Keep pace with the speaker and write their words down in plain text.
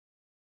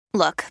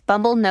Look,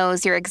 Bumble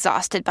knows you're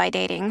exhausted by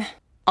dating.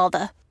 All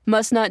the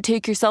must not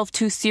take yourself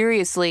too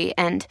seriously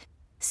and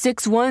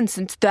 6'1"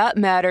 since that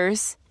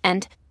matters.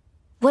 And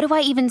what do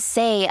I even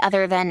say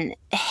other than,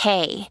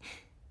 hey?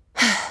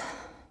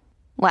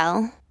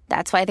 Well,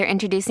 that's why they're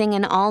introducing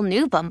an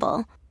all-new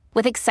Bumble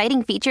with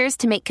exciting features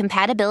to make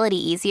compatibility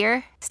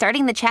easier,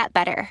 starting the chat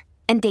better,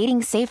 and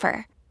dating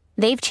safer.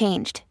 They've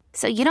changed,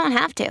 so you don't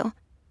have to.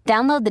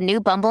 Download the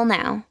new Bumble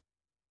now.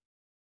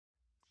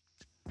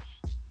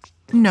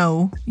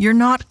 No, you're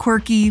not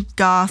quirky,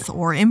 goth,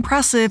 or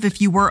impressive if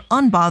you were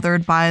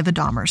unbothered by the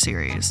Dahmer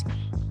series.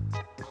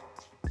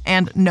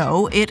 And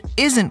no, it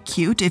isn't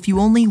cute if you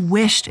only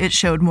wished it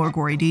showed more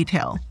gory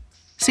detail.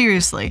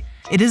 Seriously,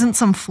 it isn't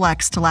some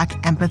flex to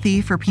lack empathy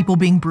for people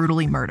being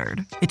brutally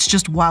murdered. It's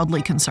just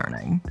wildly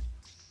concerning.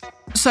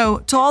 So,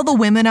 to all the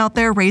women out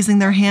there raising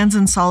their hands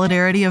in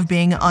solidarity of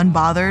being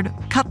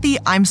unbothered, cut the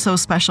I'm so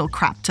special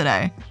crap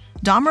today.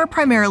 Dahmer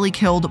primarily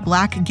killed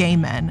black gay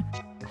men,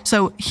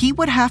 so he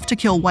would have to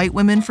kill white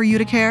women for you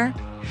to care?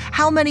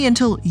 How many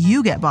until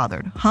you get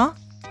bothered, huh?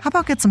 How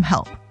about get some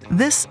help?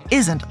 This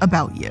isn't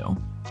about you.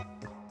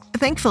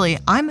 Thankfully,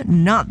 I'm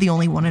not the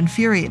only one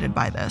infuriated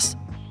by this.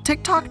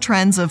 TikTok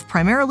trends of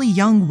primarily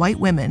young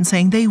white women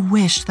saying they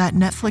wished that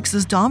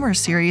Netflix's Dahmer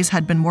series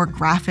had been more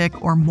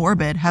graphic or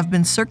morbid have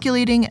been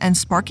circulating and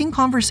sparking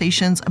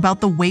conversations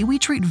about the way we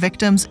treat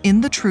victims in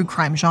the true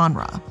crime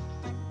genre.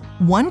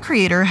 One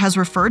creator has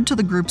referred to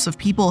the groups of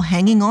people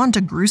hanging on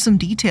to gruesome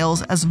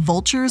details as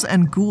vultures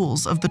and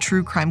ghouls of the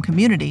true crime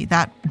community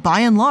that,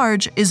 by and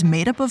large, is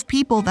made up of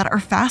people that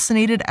are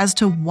fascinated as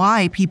to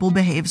why people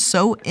behave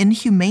so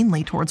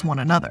inhumanely towards one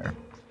another.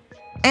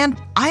 And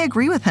I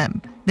agree with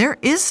him. There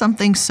is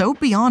something so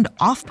beyond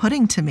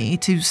off-putting to me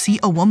to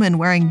see a woman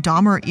wearing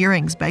Dahmer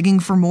earrings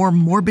begging for more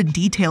morbid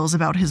details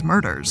about his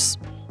murders.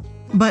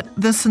 But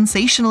the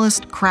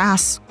sensationalist,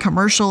 crass,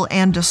 commercial,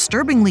 and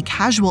disturbingly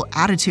casual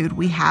attitude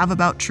we have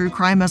about true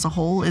crime as a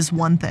whole is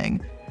one thing.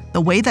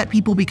 The way that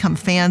people become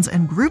fans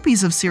and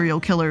groupies of serial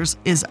killers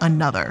is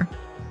another.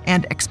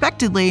 And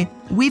expectedly,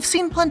 we've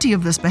seen plenty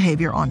of this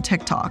behavior on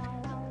TikTok.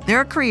 There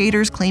are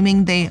creators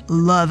claiming they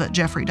love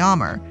Jeffrey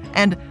Dahmer,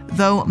 and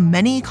though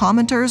many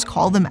commenters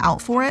call them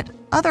out for it,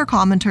 other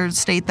commenters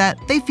state that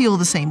they feel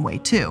the same way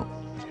too.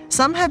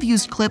 Some have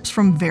used clips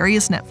from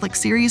various Netflix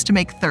series to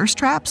make thirst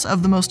traps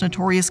of the most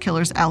notorious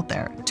killers out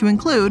there, to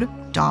include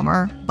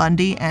Dahmer,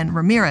 Bundy, and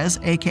Ramirez,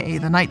 aka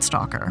the Night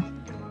Stalker.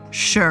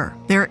 Sure,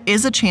 there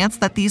is a chance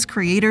that these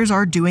creators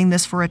are doing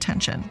this for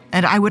attention,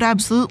 and I would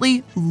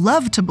absolutely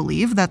love to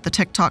believe that the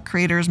TikTok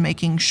creators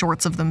making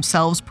shorts of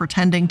themselves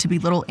pretending to be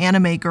little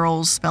anime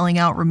girls spelling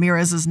out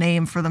Ramirez's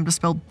name for them to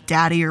spell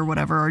daddy or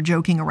whatever are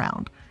joking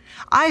around.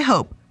 I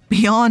hope,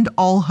 beyond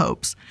all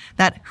hopes,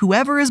 that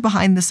whoever is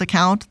behind this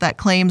account that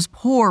claims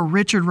poor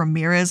Richard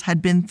Ramirez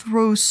had been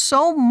through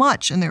so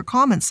much in their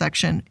comments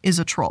section is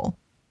a troll.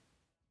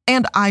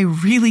 And I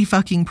really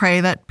fucking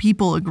pray that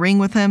people agreeing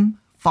with him,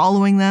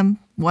 following them,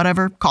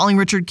 whatever, calling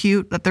Richard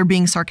cute, that they're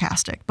being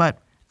sarcastic, but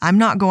I'm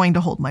not going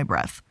to hold my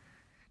breath.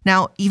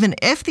 Now, even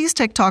if these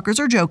TikTokers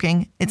are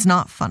joking, it's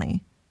not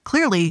funny.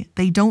 Clearly,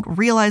 they don't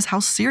realize how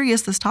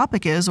serious this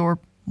topic is, or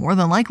more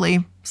than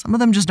likely, some of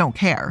them just don't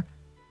care.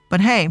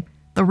 But hey,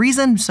 the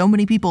reason so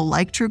many people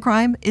like true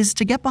crime is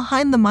to get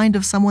behind the mind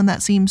of someone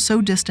that seems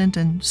so distant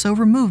and so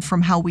removed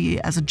from how we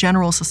as a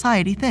general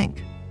society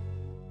think.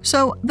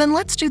 So then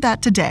let's do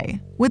that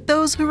today, with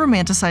those who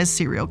romanticize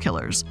serial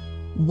killers.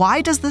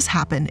 Why does this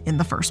happen in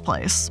the first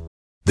place?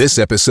 This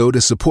episode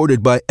is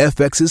supported by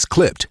FX's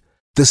Clipped,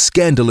 the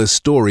scandalous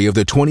story of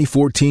the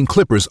 2014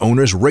 Clippers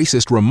owner's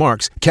racist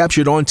remarks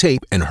captured on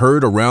tape and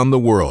heard around the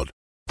world.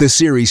 The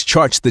series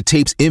charts the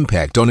tape's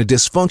impact on a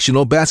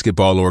dysfunctional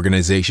basketball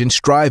organization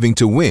striving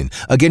to win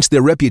against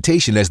their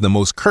reputation as the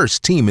most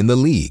cursed team in the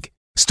league.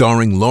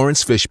 Starring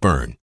Lawrence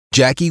Fishburne,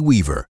 Jackie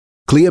Weaver,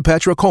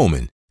 Cleopatra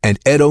Coleman, and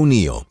Ed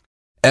O'Neill.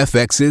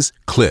 FX's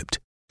Clipped,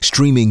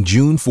 streaming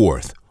June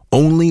 4th.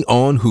 Only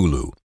on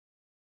Hulu.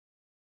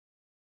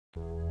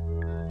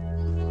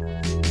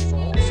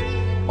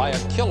 By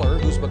a killer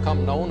who's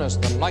become known as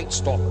the Night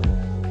Stalker,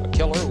 a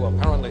killer who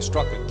apparently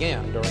struck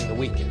again during the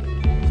weekend.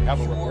 We have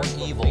a report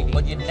from evil,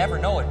 but you'd never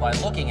know it by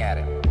looking at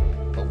him.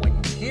 But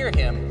when you hear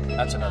him,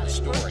 that's another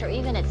story. Or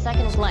even at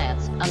second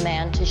glance, a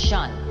man to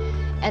shun.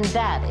 And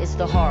that is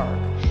the horror.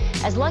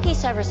 As Lucky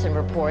Severson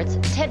reports,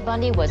 Ted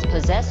Bundy was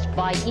possessed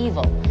by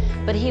evil,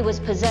 but he was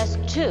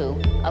possessed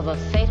too of a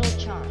fatal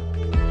charm.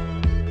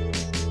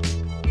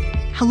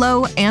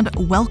 Hello, and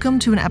welcome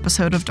to an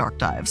episode of Dark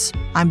Dives.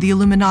 I'm the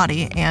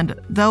Illuminati, and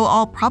though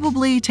I'll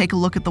probably take a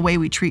look at the way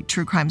we treat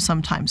true crime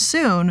sometime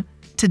soon,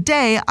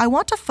 today I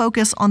want to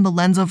focus on the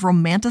lens of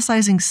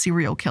romanticizing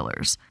serial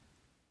killers.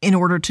 In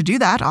order to do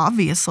that,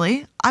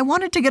 obviously, I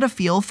wanted to get a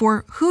feel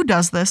for who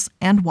does this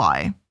and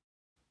why.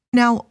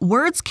 Now,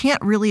 words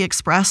can't really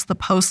express the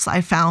posts I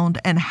found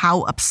and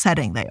how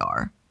upsetting they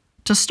are.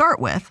 To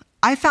start with,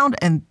 I found,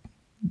 and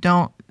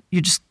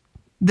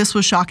this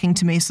was shocking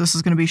to me, so this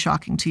is going to be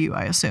shocking to you,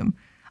 I assume.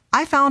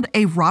 I found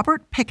a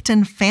Robert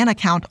Pickton fan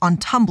account on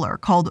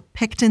Tumblr called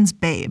Pickton's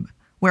Babe,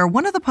 where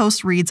one of the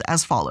posts reads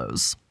as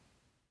follows.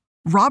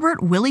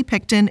 Robert Willie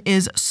Pickton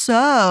is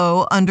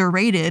so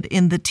underrated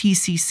in the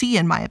TCC,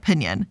 in my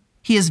opinion.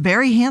 He is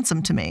very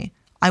handsome to me.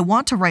 I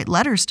want to write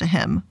letters to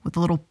him, with a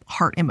little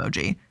heart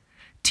emoji.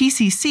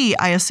 TCC,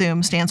 I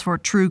assume, stands for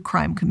True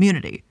Crime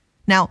Community.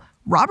 Now,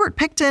 Robert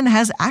Pickton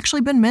has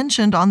actually been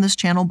mentioned on this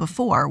channel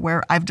before,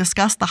 where I've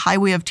discussed the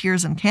Highway of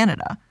Tears in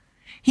Canada.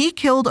 He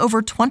killed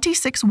over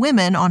 26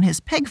 women on his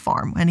pig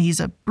farm, and he's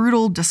a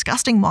brutal,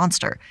 disgusting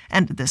monster,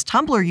 and this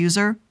Tumblr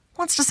user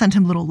wants to send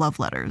him little love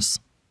letters.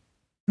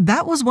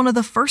 That was one of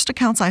the first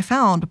accounts I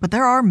found, but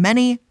there are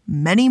many,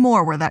 many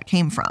more where that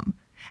came from.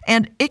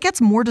 And it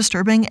gets more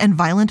disturbing and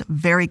violent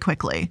very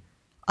quickly.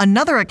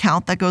 Another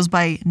account that goes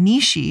by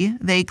Nishi,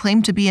 they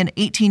claim to be an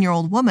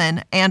 18-year-old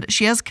woman, and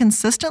she has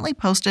consistently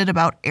posted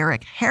about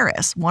Eric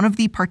Harris, one of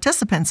the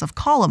participants of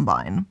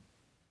Columbine.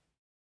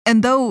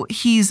 And though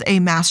he's a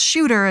mass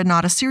shooter and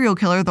not a serial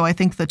killer, though I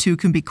think the two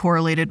can be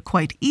correlated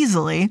quite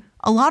easily,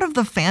 a lot of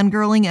the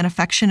fangirling and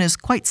affection is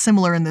quite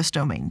similar in this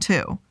domain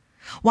too.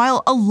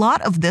 While a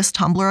lot of this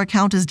Tumblr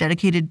account is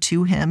dedicated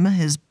to him,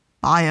 his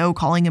bio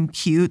calling him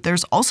cute,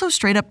 there's also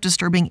straight-up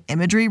disturbing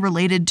imagery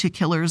related to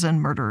killers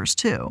and murderers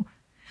too.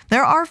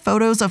 There are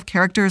photos of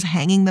characters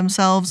hanging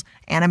themselves,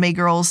 anime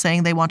girls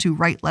saying they want to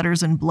write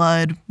letters in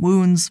blood,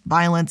 wounds,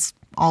 violence,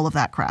 all of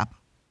that crap.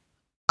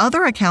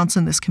 Other accounts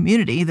in this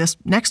community, this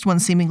next one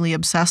seemingly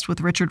obsessed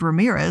with Richard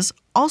Ramirez,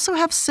 also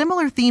have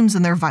similar themes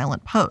in their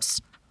violent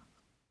posts.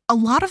 A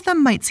lot of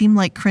them might seem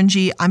like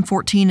cringy, I'm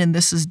 14 and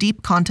this is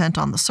deep content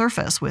on the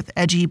surface with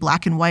edgy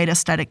black and white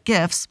aesthetic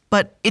gifs,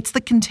 but it's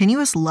the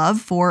continuous love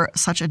for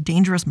such a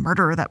dangerous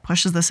murderer that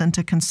pushes this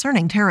into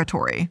concerning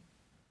territory.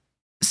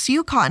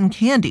 Sue Cotton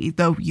Candy,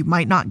 though you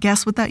might not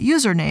guess with that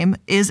username,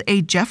 is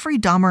a Jeffrey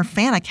Dahmer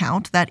fan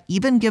account that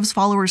even gives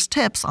followers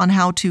tips on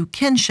how to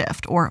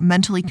kinshift or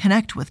mentally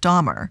connect with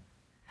Dahmer.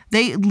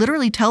 They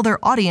literally tell their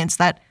audience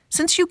that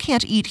since you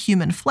can't eat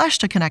human flesh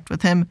to connect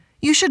with him,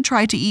 you should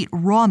try to eat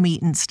raw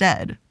meat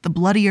instead. The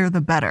bloodier,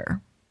 the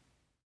better.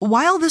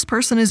 While this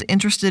person is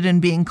interested in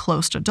being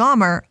close to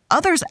Dahmer,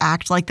 others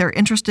act like they're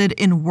interested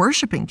in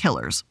worshiping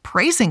killers,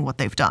 praising what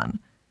they've done.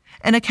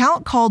 An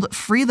account called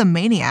Free the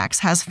Maniacs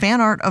has fan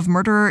art of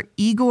murderer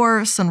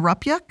Igor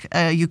Sanrupyuk,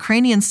 a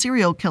Ukrainian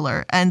serial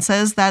killer, and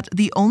says that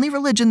the only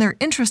religion they're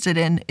interested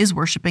in is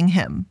worshiping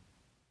him.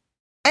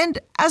 And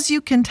as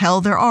you can tell,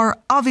 there are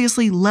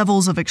obviously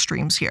levels of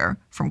extremes here,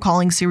 from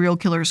calling serial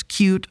killers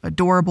cute,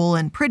 adorable,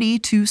 and pretty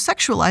to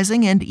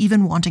sexualizing and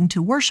even wanting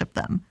to worship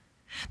them.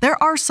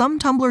 There are some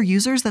Tumblr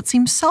users that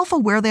seem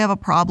self-aware they have a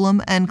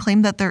problem and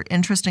claim that their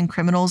interest in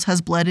criminals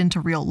has bled into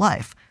real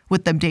life,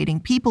 with them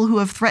dating people who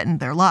have threatened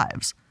their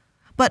lives.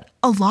 But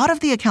a lot of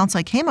the accounts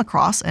I came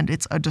across, and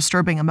it's a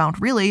disturbing amount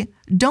really,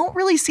 don't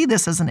really see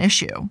this as an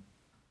issue.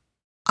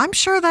 I'm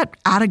sure that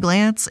at a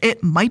glance,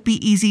 it might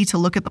be easy to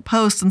look at the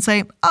posts and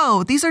say,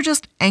 oh, these are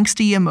just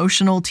angsty,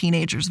 emotional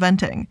teenagers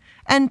venting.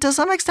 And to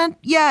some extent,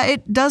 yeah,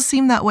 it does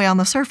seem that way on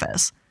the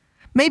surface.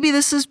 Maybe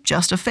this is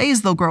just a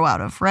phase they'll grow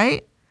out of,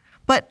 right?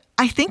 But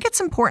I think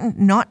it's important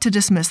not to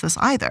dismiss this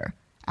either.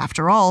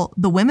 After all,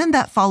 the women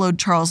that followed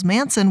Charles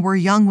Manson were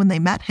young when they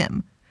met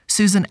him.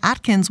 Susan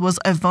Atkins was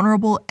a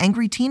vulnerable,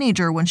 angry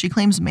teenager when she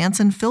claims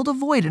Manson filled a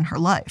void in her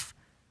life.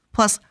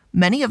 Plus,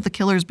 many of the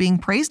killers being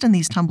praised in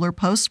these Tumblr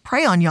posts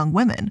prey on young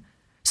women.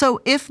 So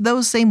if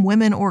those same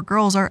women or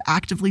girls are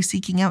actively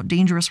seeking out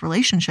dangerous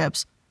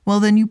relationships, well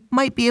then you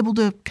might be able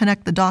to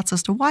connect the dots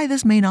as to why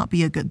this may not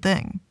be a good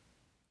thing.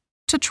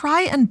 To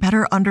try and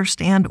better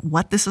understand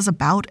what this is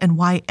about and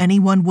why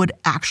anyone would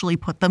actually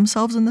put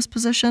themselves in this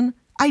position,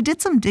 I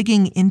did some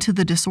digging into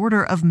the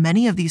disorder of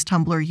many of these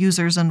Tumblr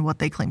users and what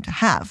they claim to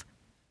have.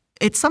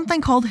 It's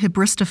something called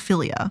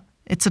hybristophilia.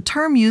 It's a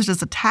term used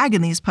as a tag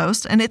in these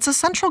posts, and it's a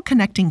central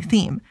connecting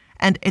theme,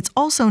 and it's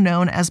also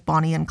known as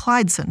Bonnie and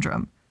Clyde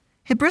syndrome.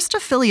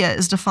 Hybristophilia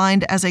is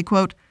defined as a,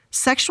 quote,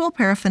 sexual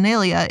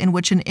paraphernalia in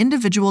which an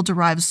individual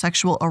derives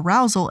sexual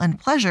arousal and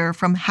pleasure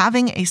from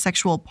having a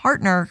sexual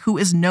partner who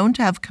is known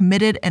to have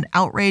committed an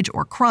outrage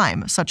or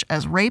crime, such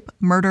as rape,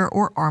 murder,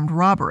 or armed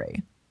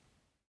robbery.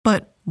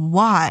 But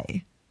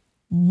why?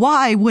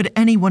 Why would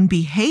anyone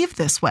behave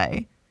this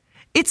way?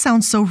 It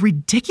sounds so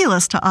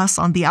ridiculous to us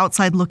on the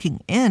outside looking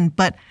in,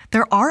 but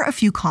there are a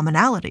few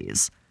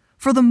commonalities.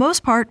 For the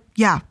most part,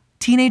 yeah,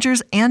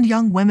 teenagers and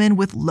young women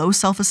with low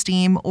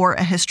self-esteem or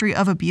a history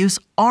of abuse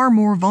are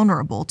more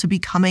vulnerable to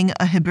becoming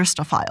a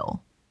hybristophile.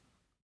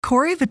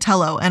 Corey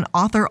Vitello, an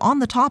author on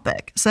the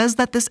topic, says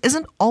that this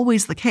isn't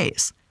always the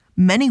case.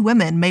 Many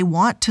women may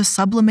want to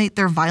sublimate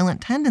their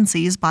violent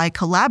tendencies by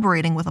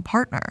collaborating with a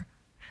partner.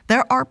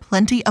 There are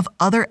plenty of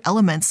other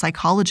elements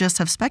psychologists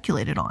have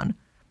speculated on.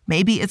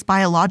 Maybe it's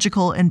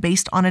biological and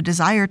based on a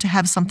desire to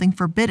have something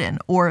forbidden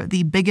or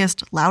the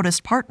biggest,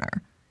 loudest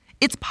partner.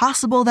 It's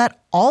possible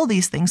that all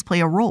these things play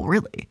a role,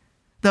 really.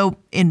 Though,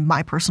 in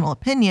my personal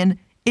opinion,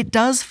 it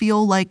does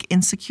feel like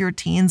insecure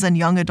teens and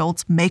young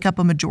adults make up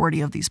a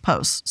majority of these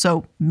posts,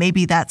 so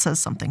maybe that says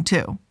something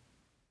too.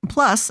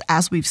 Plus,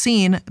 as we've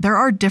seen, there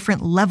are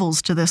different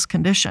levels to this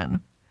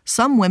condition.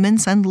 Some women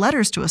send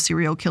letters to a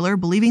serial killer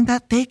believing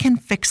that they can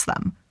fix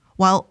them,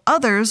 while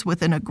others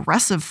with an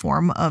aggressive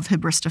form of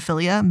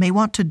hybristophilia may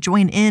want to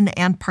join in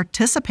and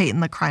participate in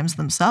the crimes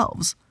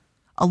themselves.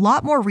 A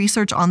lot more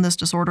research on this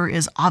disorder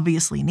is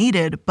obviously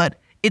needed, but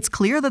it's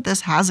clear that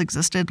this has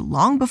existed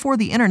long before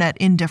the internet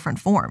in different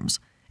forms.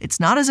 It's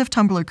not as if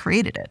Tumblr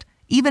created it,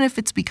 even if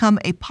it's become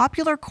a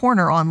popular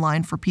corner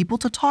online for people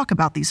to talk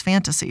about these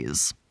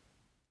fantasies.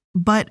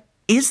 But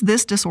is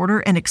this disorder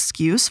an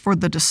excuse for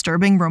the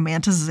disturbing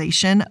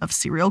romanticization of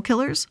serial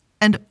killers?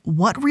 And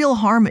what real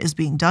harm is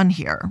being done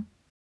here?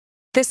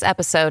 This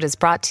episode is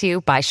brought to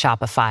you by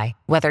Shopify.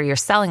 Whether you're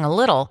selling a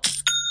little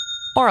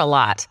or a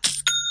lot,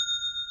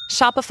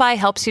 Shopify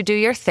helps you do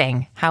your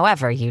thing,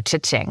 however you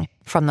cha-ching.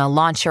 From the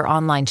launch your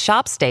online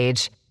shop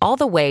stage, all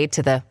the way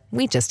to the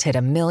we just hit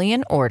 1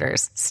 million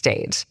orders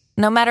stage.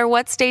 No matter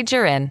what stage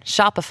you're in,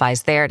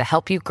 Shopify's there to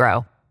help you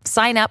grow.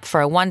 Sign up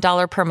for a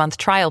 $1 per month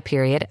trial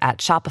period at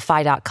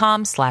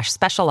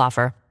shopify.com/special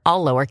offer,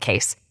 all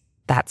lowercase.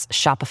 That's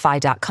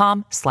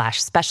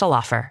shopify.com/special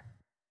offer.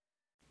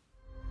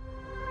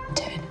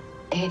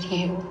 Did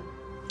you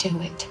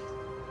do it?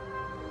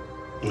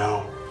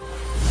 No.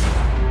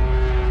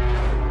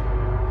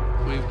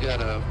 We've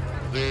got a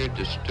very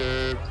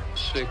disturbed,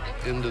 sick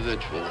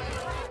individual.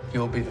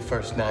 You'll be the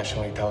first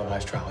nationally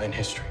televised trial in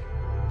history.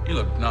 You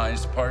look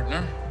nice,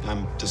 partner.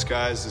 I'm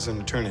disguised as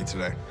an attorney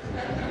today.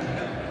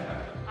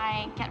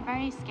 I get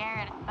very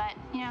scared, but,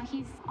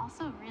 he's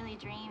also really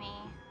dreamy.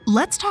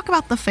 Let's talk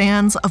about the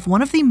fans of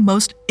one of the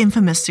most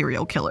infamous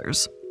serial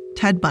killers,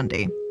 Ted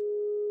Bundy.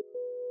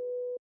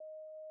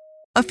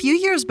 A few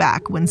years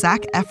back, when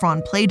Zac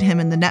Efron played him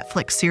in the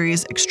Netflix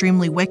series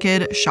Extremely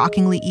Wicked,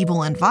 Shockingly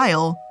Evil and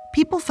Vile,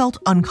 people felt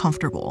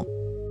uncomfortable.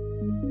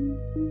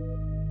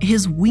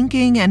 His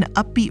winking and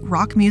upbeat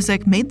rock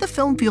music made the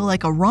film feel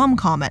like a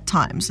rom-com at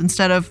times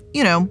instead of,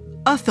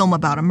 a film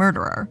about a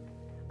murderer.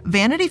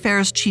 Vanity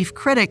Fair's chief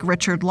critic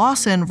Richard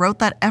Lawson wrote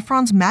that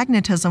Efron's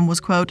magnetism was,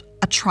 quote,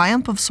 a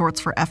triumph of sorts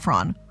for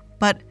Efron.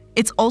 But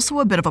it's also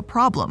a bit of a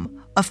problem,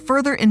 a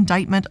further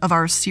indictment of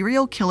our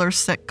serial killer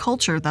sick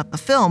culture that the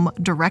film,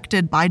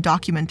 directed by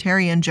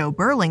documentarian Joe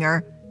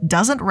Berlinger,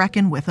 doesn't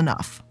reckon with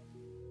enough.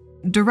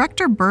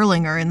 Director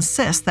Berlinger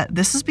insists that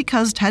this is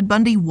because Ted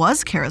Bundy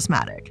was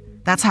charismatic.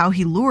 That's how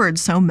he lured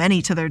so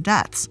many to their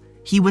deaths.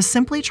 He was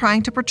simply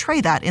trying to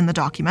portray that in the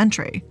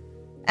documentary.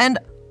 And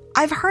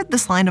I've heard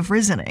this line of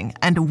reasoning,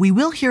 and we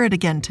will hear it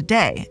again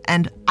today,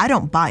 and I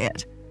don't buy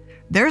it.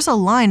 There's a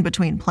line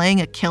between playing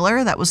a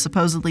killer that was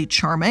supposedly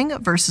charming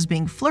versus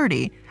being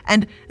flirty,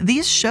 and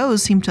these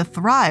shows seem to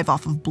thrive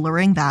off of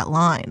blurring that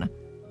line.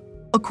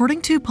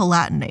 According to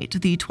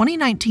Palatinate, the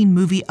 2019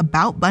 movie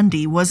about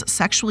Bundy was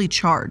sexually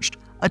charged,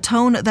 a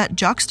tone that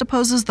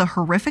juxtaposes the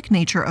horrific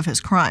nature of his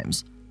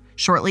crimes.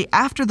 Shortly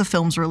after the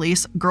film's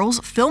release, girls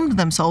filmed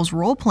themselves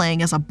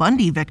role-playing as a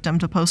Bundy victim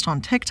to post on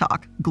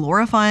TikTok,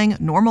 glorifying,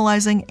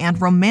 normalizing, and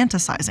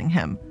romanticizing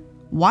him.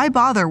 Why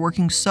bother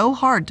working so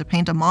hard to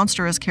paint a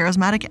monster as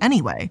charismatic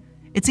anyway?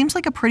 It seems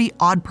like a pretty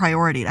odd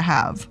priority to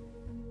have.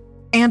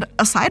 And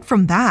aside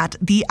from that,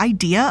 the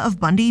idea of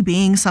Bundy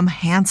being some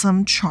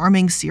handsome,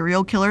 charming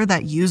serial killer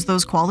that used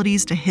those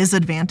qualities to his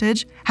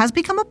advantage has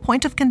become a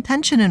point of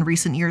contention in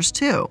recent years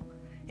too.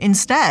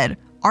 Instead,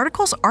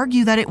 articles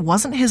argue that it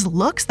wasn't his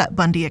looks that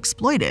Bundy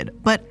exploited,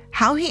 but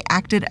how he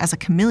acted as a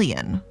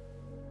chameleon.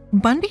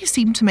 Bundy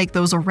seemed to make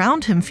those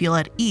around him feel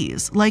at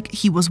ease, like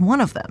he was one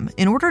of them,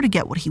 in order to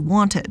get what he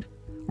wanted.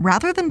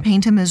 Rather than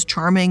paint him as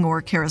charming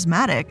or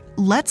charismatic,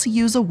 let's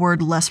use a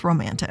word less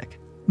romantic: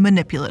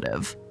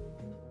 manipulative.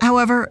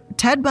 However,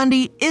 Ted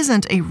Bundy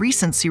isn't a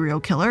recent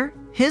serial killer.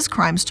 His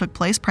crimes took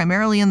place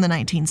primarily in the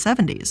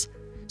 1970s.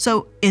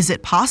 So is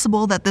it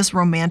possible that this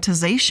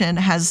romanticization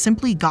has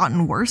simply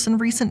gotten worse in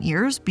recent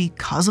years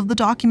because of the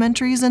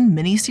documentaries and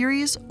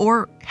miniseries,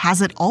 or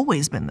has it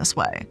always been this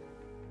way?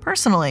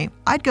 Personally,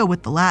 I'd go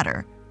with the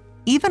latter.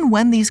 Even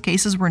when these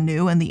cases were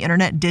new and the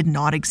internet did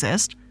not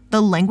exist,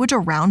 the language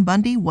around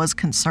Bundy was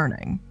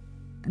concerning.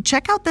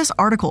 Check out this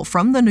article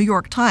from the New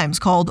York Times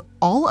called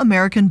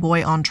All-American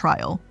Boy on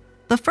Trial.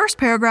 The first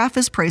paragraph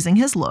is praising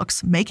his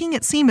looks, making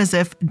it seem as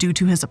if, due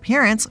to his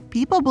appearance,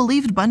 people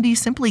believed Bundy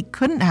simply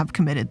couldn't have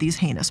committed these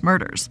heinous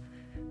murders.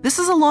 This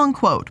is a long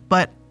quote,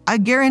 but I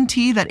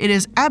guarantee that it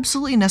is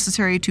absolutely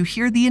necessary to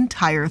hear the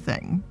entire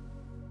thing.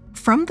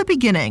 From the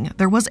beginning,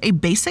 there was a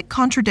basic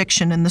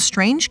contradiction in the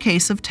strange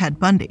case of Ted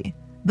Bundy.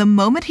 The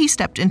moment he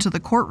stepped into the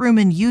courtroom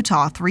in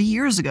Utah 3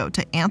 years ago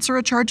to answer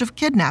a charge of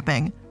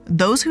kidnapping,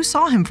 those who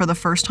saw him for the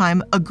first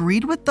time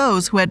agreed with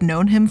those who had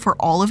known him for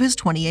all of his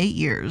 28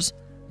 years.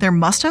 There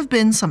must have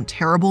been some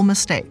terrible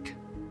mistake.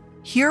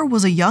 Here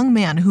was a young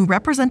man who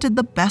represented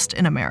the best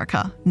in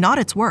America, not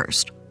its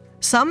worst.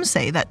 Some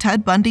say that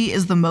Ted Bundy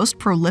is the most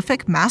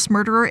prolific mass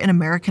murderer in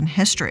American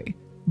history.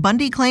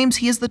 Bundy claims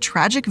he is the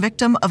tragic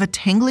victim of a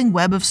tangling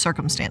web of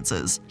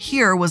circumstances.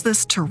 Here was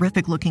this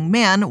terrific-looking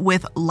man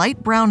with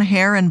light brown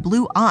hair and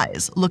blue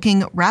eyes,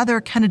 looking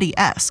rather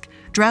Kennedy-esque,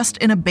 dressed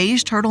in a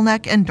beige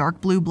turtleneck and dark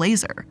blue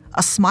blazer,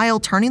 a smile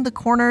turning the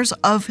corners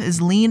of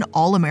his lean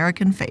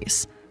all-American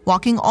face.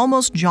 walking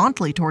almost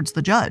jauntily towards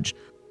the judge.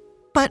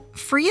 But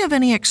free of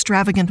any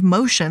extravagant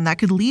motion that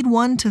could lead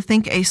one to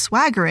think a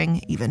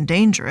swaggering, even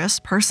dangerous,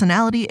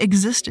 personality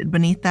existed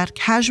beneath that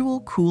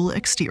casual, cool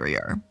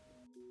exterior.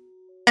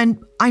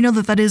 And I know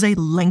that is a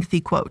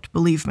lengthy quote,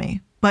 believe me,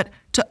 but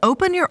to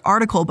open your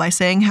article by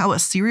saying how a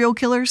serial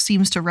killer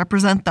seems to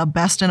represent the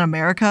best in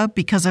America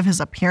because of his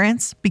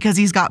appearance, because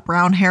he's got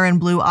brown hair and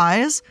blue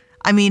eyes,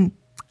 I mean,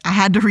 I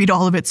had to read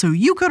all of it so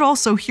you could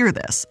also hear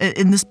this,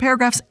 in this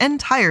paragraph's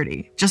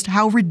entirety, just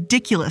how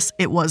ridiculous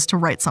it was to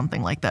write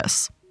something like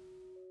this.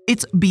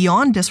 It's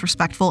beyond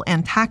disrespectful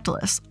and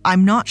tactless.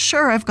 I'm not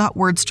sure I've got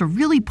words to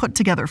really put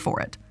together for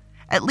it.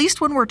 At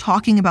least when we're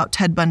talking about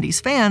Ted Bundy's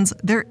fans,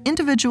 they're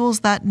individuals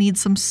that need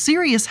some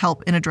serious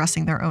help in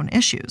addressing their own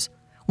issues.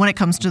 When it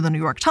comes to the New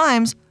York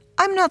Times,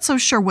 I'm not so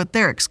sure what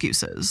their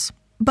excuse is.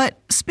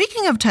 But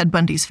speaking of Ted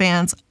Bundy's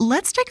fans,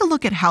 let's take a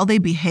look at how they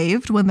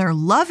behaved when their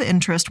love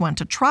interest went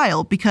to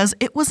trial because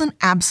it was an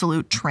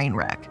absolute train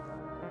wreck.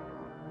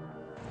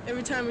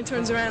 Every time he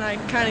turns around, I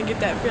kind of get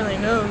that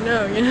feeling, oh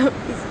no,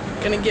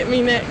 he's gonna get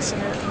me next.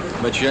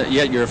 But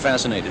yet you're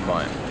fascinated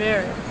by him.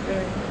 Very,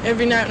 very.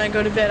 Every night when I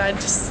go to bed, I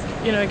just,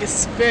 I get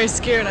very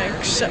scared.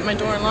 I shut my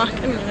door and lock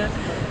him,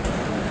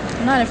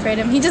 I'm not afraid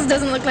of him. He just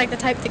doesn't look like the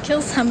type to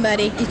kill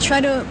somebody. You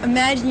try to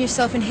imagine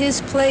yourself in his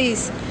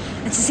place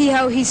and to see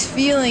how he's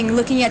feeling,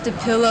 looking at the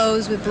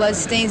pillows with blood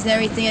stains and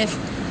everything, and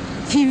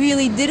if he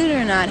really did it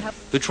or not.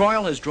 The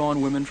trial has drawn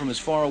women from as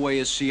far away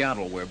as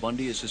Seattle, where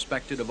Bundy is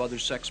suspected of other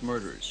sex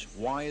murders.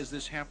 Why is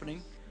this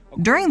happening?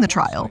 During the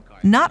trial,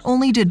 not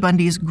only did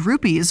Bundy's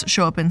groupies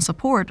show up in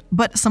support,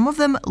 but some of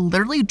them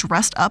literally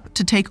dressed up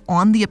to take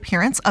on the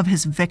appearance of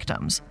his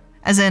victims.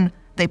 As in,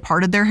 they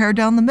parted their hair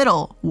down the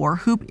middle, wore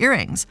hoop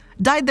earrings,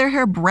 dyed their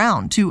hair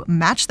brown to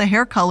match the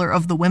hair color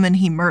of the women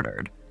he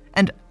murdered.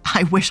 And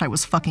I wish I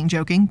was fucking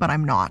joking, but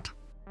I'm not.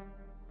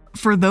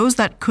 For those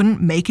that couldn't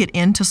make it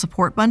in to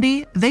support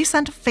Bundy, they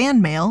sent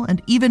fan mail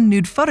and even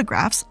nude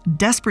photographs,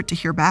 desperate to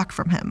hear back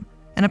from him.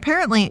 And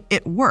apparently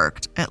it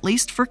worked, at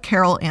least for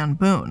Carol Ann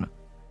Boone.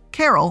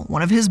 Carol,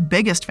 one of his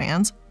biggest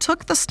fans,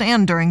 took the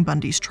stand during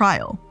Bundy's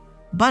trial.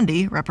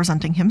 Bundy,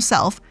 representing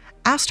himself,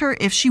 asked her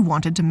if she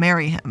wanted to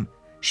marry him.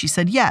 She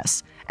said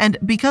yes, and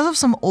because of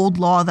some old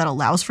law that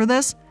allows for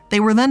this, they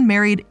were then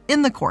married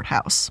in the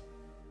courthouse.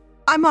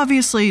 I'm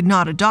obviously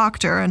not a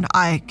doctor, and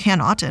I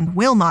cannot and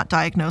will not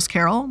diagnose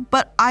Carol,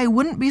 but I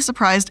wouldn't be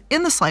surprised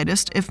in the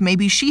slightest if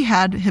maybe she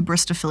had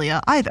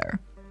hybristophilia either.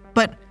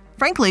 But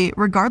frankly,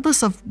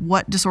 regardless of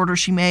what disorder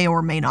she may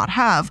or may not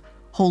have,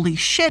 holy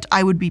shit,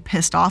 I would be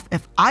pissed off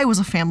if I was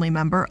a family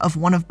member of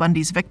one of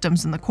Bundy's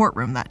victims in the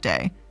courtroom that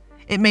day.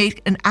 It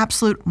made an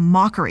absolute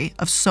mockery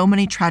of so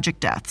many tragic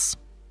deaths.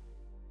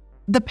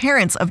 The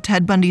parents of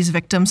Ted Bundy's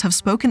victims have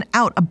spoken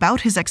out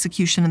about his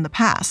execution in the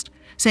past,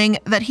 saying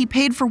that he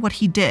paid for what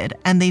he did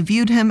and they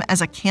viewed him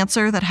as a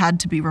cancer that had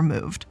to be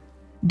removed.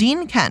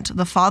 Dean Kent,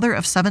 the father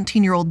of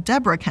 17-year-old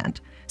Deborah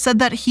Kent, said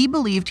that he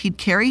believed he'd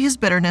carry his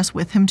bitterness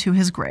with him to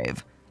his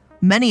grave.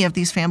 Many of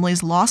these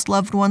families lost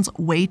loved ones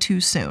way too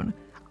soon.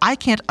 I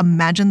can't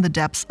imagine the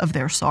depths of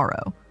their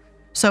sorrow.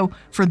 So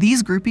for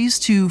these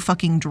groupies to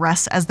fucking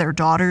dress as their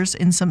daughters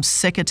in some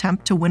sick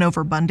attempt to win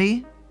over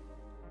Bundy,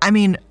 I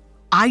mean,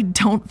 I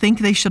don't think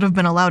they should have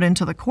been allowed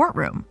into the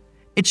courtroom.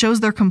 It shows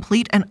their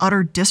complete and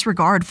utter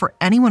disregard for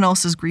anyone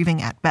else's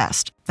grieving at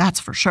best, that's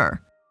for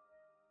sure.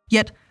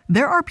 Yet,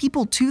 there are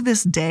people to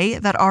this day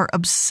that are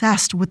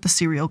obsessed with the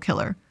serial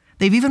killer.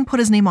 They've even put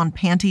his name on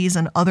panties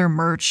and other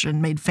merch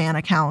and made fan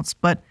accounts,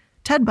 but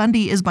Ted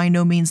Bundy is by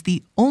no means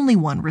the only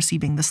one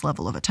receiving this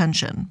level of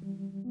attention.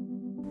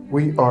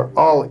 We are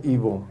all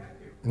evil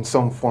in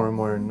some form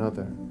or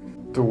another.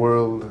 The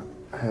world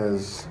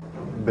has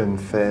been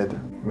fed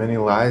many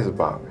lies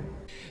about me.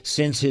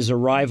 Since his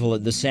arrival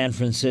at the San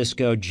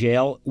Francisco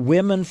jail,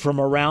 women from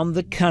around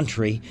the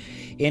country,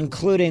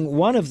 including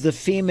one of the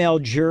female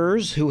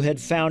jurors who had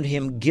found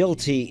him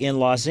guilty in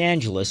Los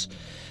Angeles,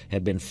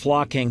 had been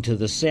flocking to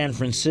the San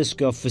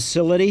Francisco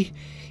facility,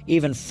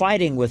 even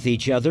fighting with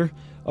each other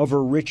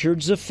over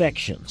Richard's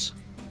affections.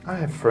 I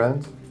have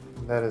friends.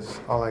 That is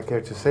all I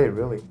care to say,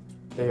 really.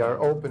 They are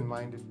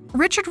open-minded.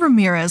 Richard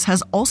Ramirez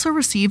has also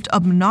received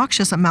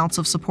obnoxious amounts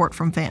of support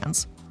from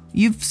fans.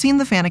 You've seen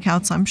the fan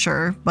accounts, I'm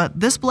sure, but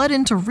this bled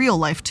into real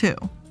life too.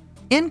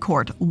 In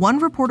court, one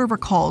reporter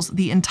recalls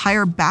the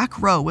entire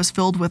back row was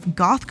filled with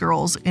goth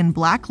girls in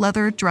black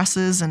leather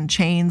dresses and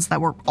chains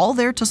that were all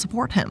there to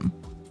support him.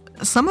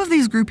 Some of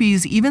these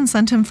groupies even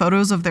sent him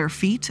photos of their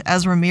feet,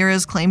 as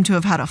Ramirez claimed to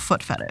have had a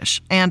foot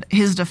fetish, and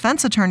his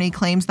defense attorney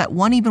claims that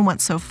one even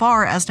went so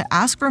far as to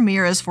ask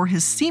Ramirez for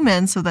his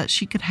semen so that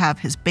she could have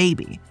his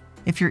baby.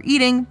 If you're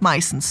eating, my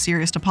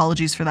sincerest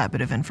apologies for that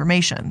bit of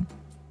information.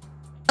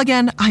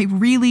 Again, I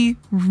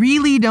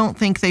really don't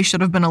think they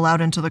should have been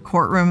allowed into the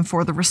courtroom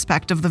for the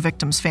respect of the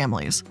victims'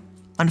 families.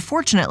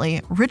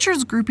 Unfortunately,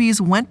 Richard's groupies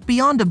went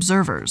beyond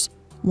observers.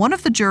 One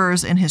of the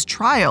jurors in his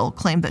trial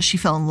claimed that she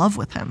fell in love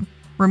with him.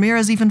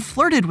 Ramirez even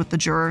flirted with the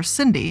juror,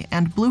 Cindy,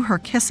 and blew her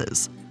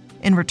kisses.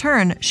 In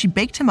return, she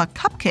baked him a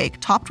cupcake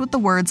topped with the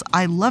words,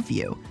 "I love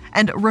you,"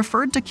 and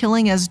referred to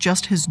killing as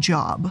just his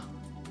job.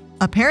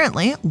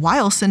 Apparently,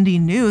 while Cindy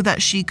knew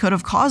that she could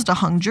have caused a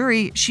hung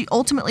jury, she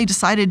ultimately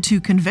decided to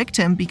convict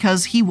him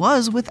because he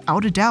was,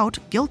 without a doubt,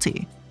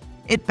 guilty.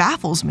 It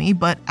baffles me,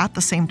 but at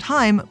the same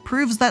time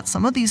proves that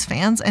some of these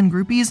fans and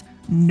groupies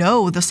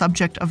know the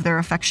subject of their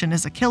affection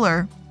is a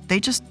killer. They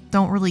just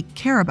don't really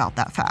care about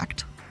that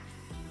fact.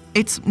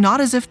 It's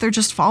not as if they're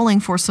just falling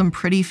for some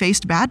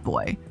pretty-faced bad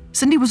boy.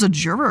 Cindy was a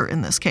juror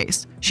in this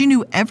case. She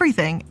knew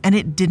everything, and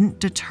it didn't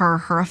deter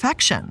her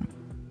affection.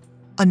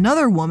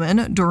 Another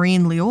woman,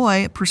 Doreen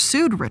Leoy,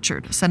 pursued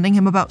Richard, sending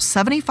him about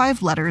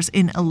 75 letters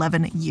in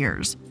 11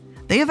 years.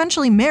 They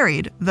eventually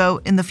married,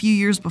 though in the few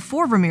years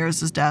before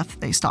Ramirez's death,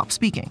 they stopped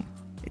speaking.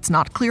 It's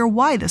not clear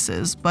why this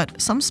is,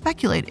 but some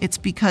speculate it's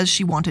because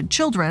she wanted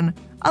children.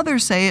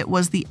 Others say it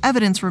was the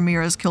evidence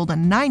Ramirez killed a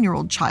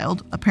 9-year-old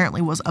child,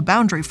 apparently was a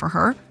boundary for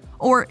her,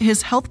 or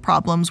his health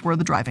problems were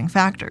the driving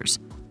factors.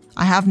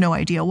 I have no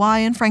idea why,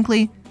 and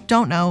frankly,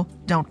 don't know,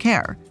 don't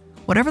care.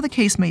 Whatever the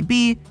case may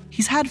be,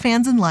 he's had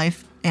fans in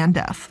life and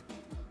death.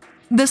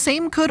 The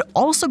same could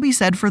also be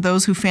said for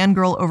those who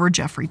fangirl over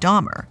Jeffrey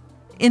Dahmer.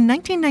 In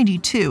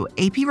 1992,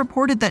 AP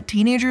reported that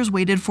teenagers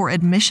waited for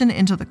admission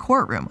into the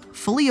courtroom,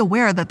 fully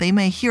aware that they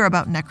may hear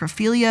about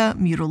necrophilia,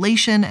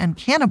 mutilation, and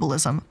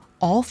cannibalism,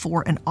 all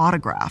for an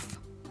autograph.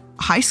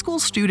 High school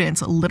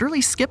students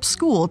literally skipped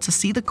school to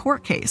see the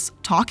court case,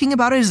 talking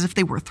about it as if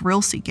they were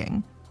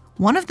thrill-seeking.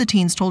 One of the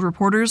teens told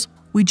reporters,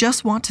 "We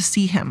just want to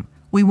see him.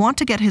 We want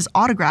to get his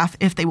autograph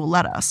if they will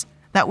let us.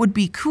 That would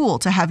be cool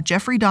to have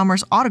Jeffrey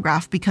Dahmer's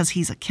autograph because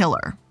he's a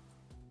killer."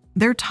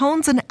 Their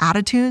tones and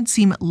attitudes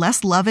seem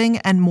less loving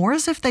and more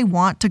as if they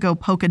want to go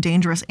poke a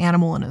dangerous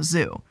animal in a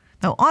zoo,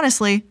 though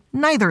honestly,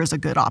 neither is a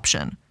good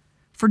option.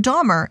 For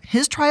Dahmer,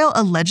 his trial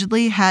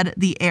allegedly had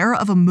the air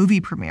of a movie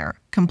premiere,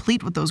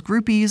 complete with those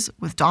groupies,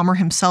 with Dahmer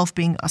himself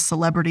being a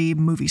celebrity,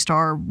 movie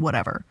star,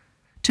 whatever.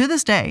 To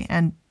this day,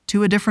 and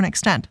to a different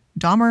extent,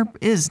 Dahmer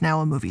is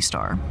now a movie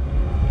star.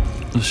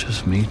 It's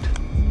just meat.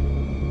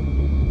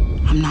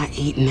 I'm not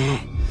eating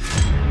that.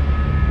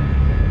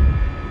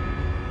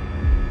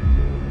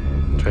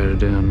 Try to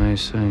do a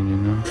nice thing, you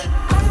know?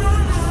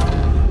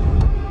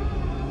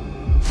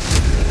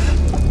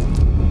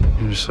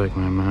 You're just like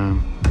my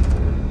mom.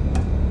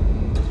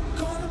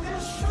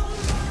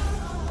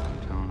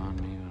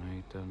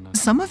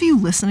 Some of you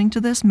listening to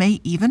this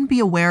may even be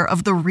aware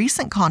of the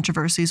recent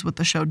controversies with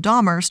the show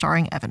Dahmer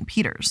starring Evan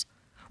Peters.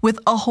 With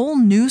a whole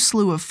new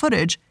slew of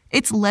footage,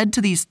 it's led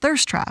to these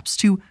thirst traps,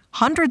 to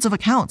hundreds of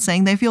accounts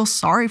saying they feel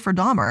sorry for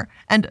Dahmer,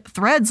 and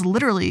threads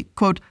literally,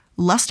 quote,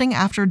 lusting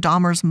after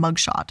Dahmer's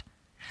mugshot.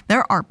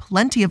 There are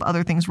plenty of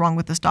other things wrong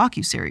with this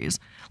docuseries,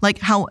 like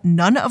how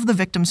none of the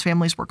victims'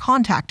 families were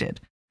contacted.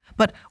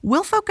 But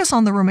we'll focus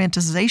on the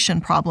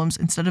romanticization problems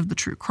instead of the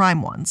true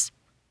crime ones.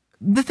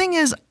 The thing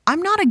is,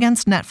 I'm not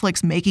against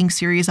Netflix making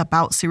series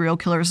about serial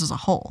killers as a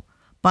whole.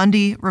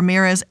 Bundy,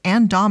 Ramirez,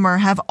 and Dahmer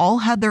have all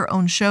had their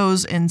own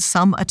shows in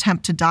some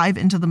attempt to dive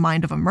into the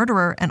mind of a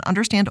murderer and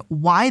understand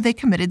why they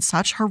committed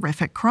such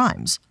horrific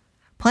crimes.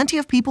 Plenty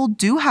of people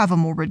do have a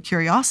morbid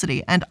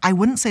curiosity, and I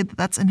wouldn't say that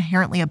that's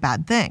inherently a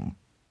bad thing.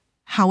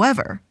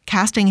 However,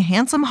 casting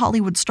handsome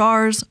Hollywood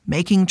stars,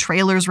 making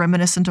trailers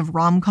reminiscent of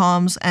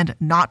rom-coms, and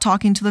not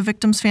talking to the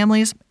victims'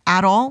 families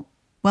at all,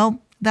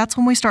 well, that's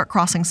when we start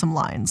crossing some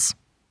lines.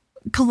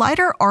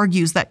 Collider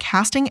argues that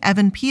casting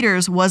Evan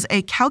Peters was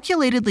a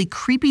calculatedly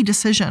creepy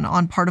decision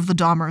on part of the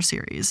Dahmer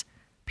series.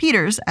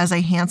 Peters, as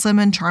a handsome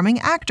and charming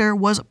actor,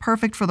 was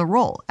perfect for the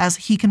role, as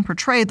he can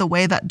portray the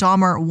way that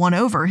Dahmer won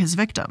over his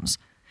victims.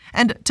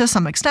 And to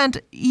some extent,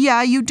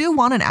 yeah, you do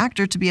want an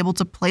actor to be able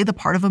to play the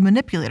part of a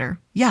manipulator.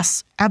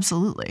 Yes,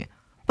 absolutely.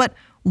 But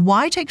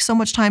why take so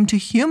much time to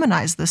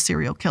humanize this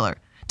serial killer,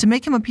 to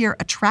make him appear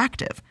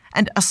attractive,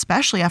 and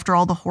especially after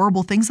all the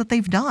horrible things that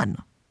they've done?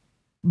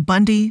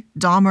 Bundy,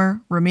 Dahmer,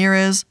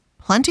 Ramirez,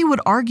 plenty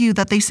would argue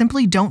that they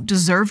simply don't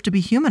deserve to be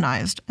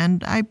humanized,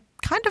 and I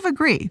kind of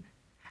agree.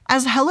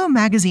 As Hello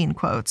Magazine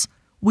quotes,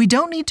 "We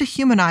don't need to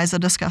humanize a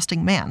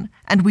disgusting man,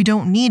 and we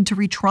don't need to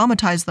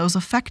re-traumatize those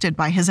affected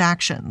by his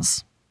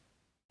actions."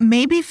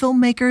 Maybe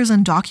filmmakers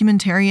and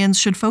documentarians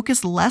should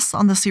focus less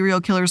on the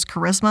serial killer's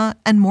charisma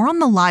and more on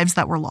the lives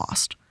that were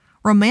lost.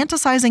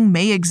 Romanticizing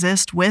may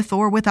exist with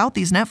or without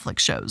these Netflix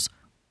shows.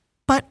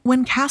 But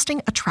when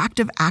casting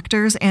attractive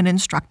actors and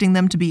instructing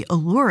them to be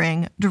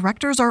alluring,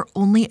 directors are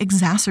only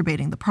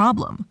exacerbating the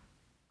problem.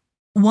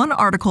 One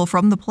article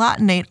from The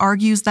Platinate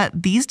argues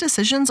that these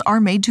decisions are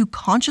made to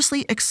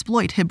consciously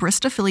exploit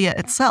hybristophilia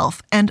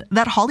itself, and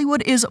that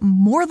Hollywood is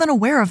more than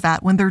aware of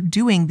that when they're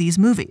doing these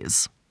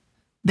movies.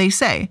 They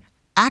say,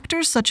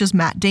 actors such as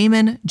Matt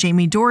Damon,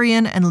 Jamie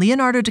Dornan, and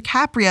Leonardo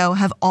DiCaprio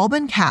have all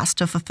been cast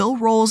to fulfill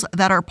roles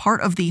that are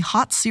part of the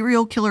hot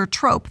serial killer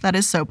trope that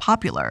is so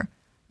popular.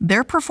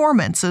 Their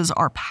performances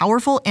are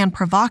powerful and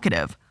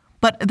provocative,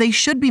 but they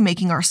should be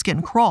making our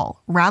skin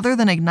crawl rather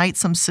than ignite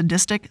some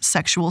sadistic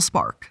sexual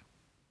spark.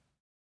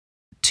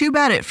 Too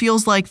bad it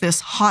feels like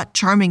this hot,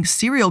 charming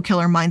serial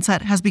killer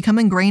mindset has become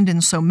ingrained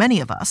in so many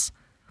of us.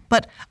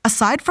 But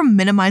aside from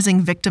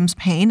minimizing victims'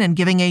 pain and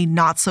giving a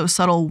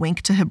not-so-subtle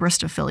wink to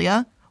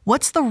hybristophilia,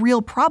 what's the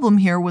real problem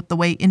here with the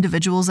way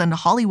individuals in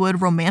Hollywood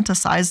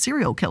romanticize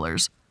serial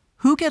killers?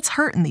 Who gets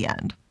hurt in the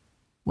end?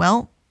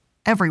 Well,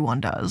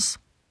 everyone does.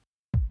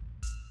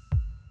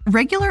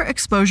 Regular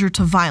exposure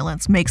to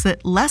violence makes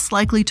it less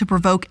likely to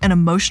provoke an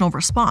emotional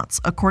response,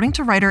 according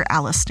to writer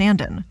Alice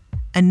Standen.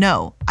 And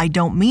no, I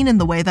don't mean in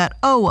the way that,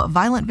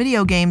 violent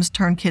video games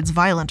turn kids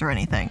violent or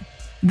anything.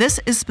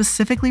 This is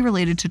specifically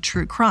related to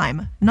true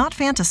crime, not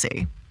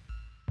fantasy.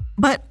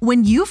 But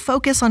when you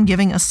focus on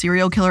giving a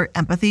serial killer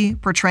empathy,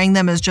 portraying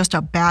them as just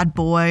a bad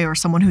boy or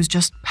someone who's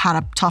just had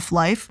a tough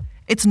life,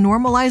 it's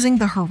normalizing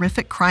the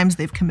horrific crimes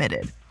they've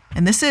committed.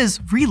 And this is,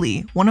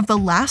 really, one of the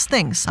last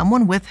things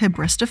someone with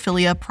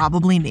hybristophilia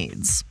probably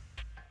needs.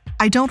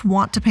 I don't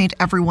want to paint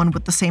everyone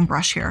with the same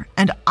brush here,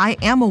 and I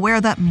am aware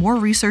that more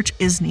research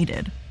is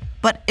needed.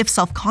 But if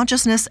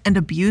self-consciousness and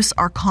abuse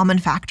are common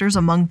factors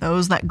among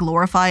those that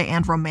glorify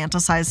and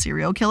romanticize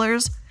serial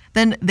killers,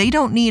 then they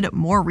don't need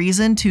more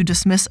reason to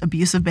dismiss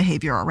abusive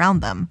behavior around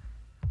them.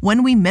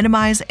 When we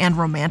minimize and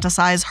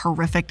romanticize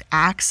horrific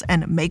acts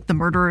and make the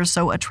murderers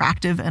so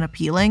attractive and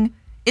appealing,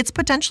 it's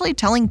potentially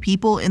telling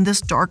people in this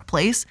dark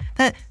place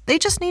that they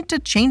just need to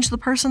change the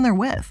person they're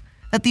with,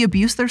 that the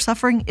abuse they're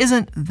suffering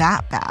isn't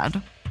that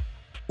bad.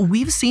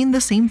 We've seen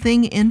the same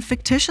thing in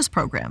fictitious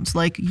programs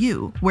like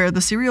You, where the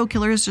serial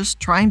killer is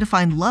just trying to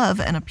find love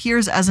and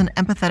appears as an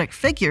empathetic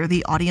figure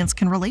the audience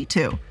can relate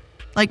to.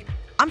 Like,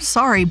 I'm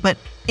sorry, but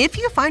if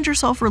you find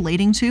yourself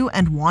relating to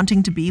and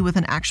wanting to be with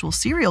an actual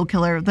serial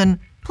killer, then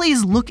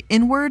please look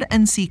inward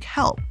and seek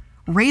help.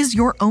 Raise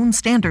your own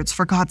standards,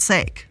 for God's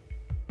sake.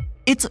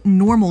 It's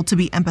normal to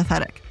be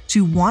empathetic,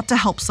 to want to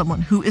help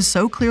someone who is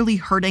so clearly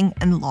hurting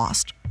and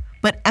lost.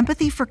 But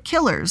empathy for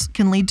killers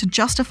can lead to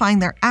justifying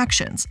their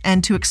actions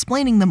and to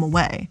explaining them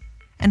away.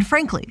 And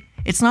frankly,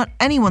 it's not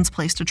anyone's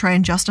place to try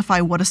and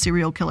justify what a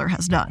serial killer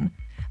has done.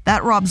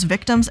 That robs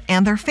victims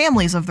and their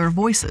families of their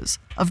voices,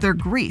 of their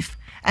grief.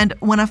 And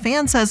when a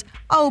fan says,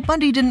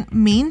 Bundy didn't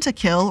mean to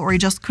kill or he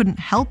just couldn't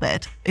help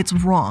it, it's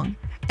wrong.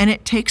 And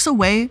it takes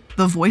away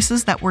the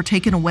voices that were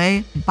taken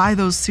away by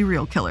those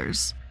serial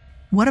killers.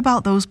 What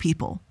about those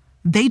people?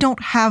 They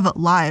don't have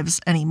lives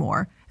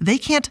anymore. They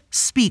can't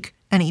speak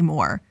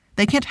anymore.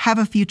 They can't have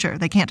a future,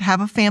 they can't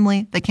have a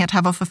family, they can't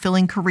have a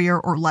fulfilling career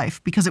or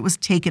life because it was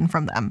taken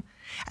from them.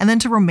 And then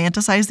to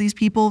romanticize these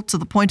people to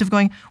the point of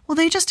going, well,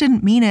 they just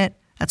didn't mean it,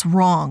 that's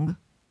wrong.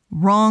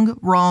 Wrong,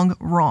 wrong,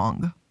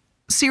 wrong.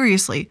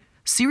 Seriously,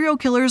 serial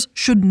killers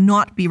should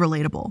not be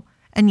relatable.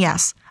 And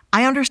yes,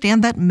 I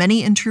understand that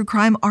many in true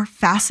crime are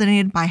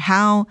fascinated by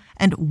how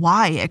and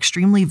why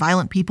extremely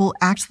violent people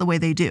act the way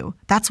they do.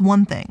 That's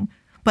one thing.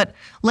 But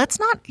let's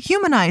not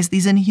humanize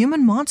these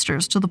inhuman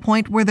monsters to the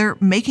point where they're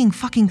making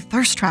fucking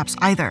thirst traps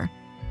either.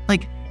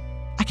 Like,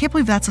 I can't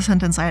believe that's a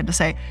sentence I had to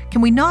say.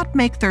 Can we not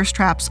make thirst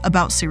traps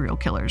about serial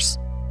killers?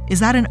 Is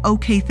that an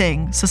okay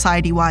thing,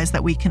 society-wise,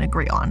 that we can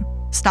agree on?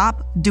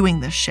 Stop doing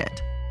this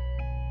shit.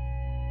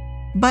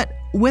 But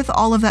with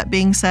all of that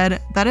being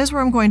said, that is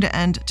where I'm going to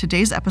end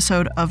today's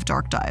episode of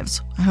Dark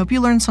Dives. I hope you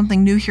learned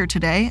something new here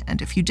today,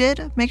 and if you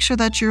did, make sure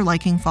that you're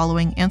liking,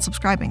 following, and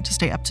subscribing to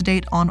stay up to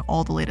date on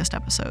all the latest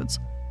episodes.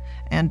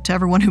 And to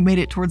everyone who made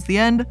it towards the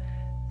end,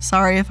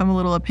 sorry if I'm a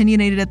little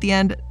opinionated at the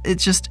end. It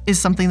just is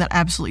something that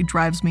absolutely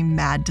drives me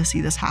mad to see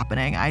this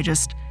happening. I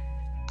just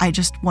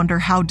wonder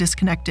how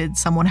disconnected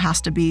someone has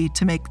to be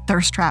to make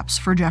thirst traps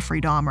for Jeffrey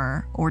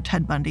Dahmer or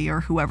Ted Bundy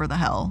or whoever the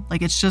hell.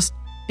 Like,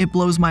 it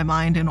blows my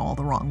mind in all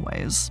the wrong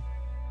ways.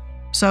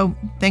 So,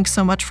 thanks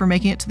so much for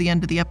making it to the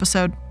end of the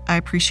episode. I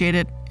appreciate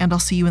it, and I'll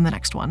see you in the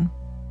next one.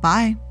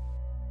 Bye.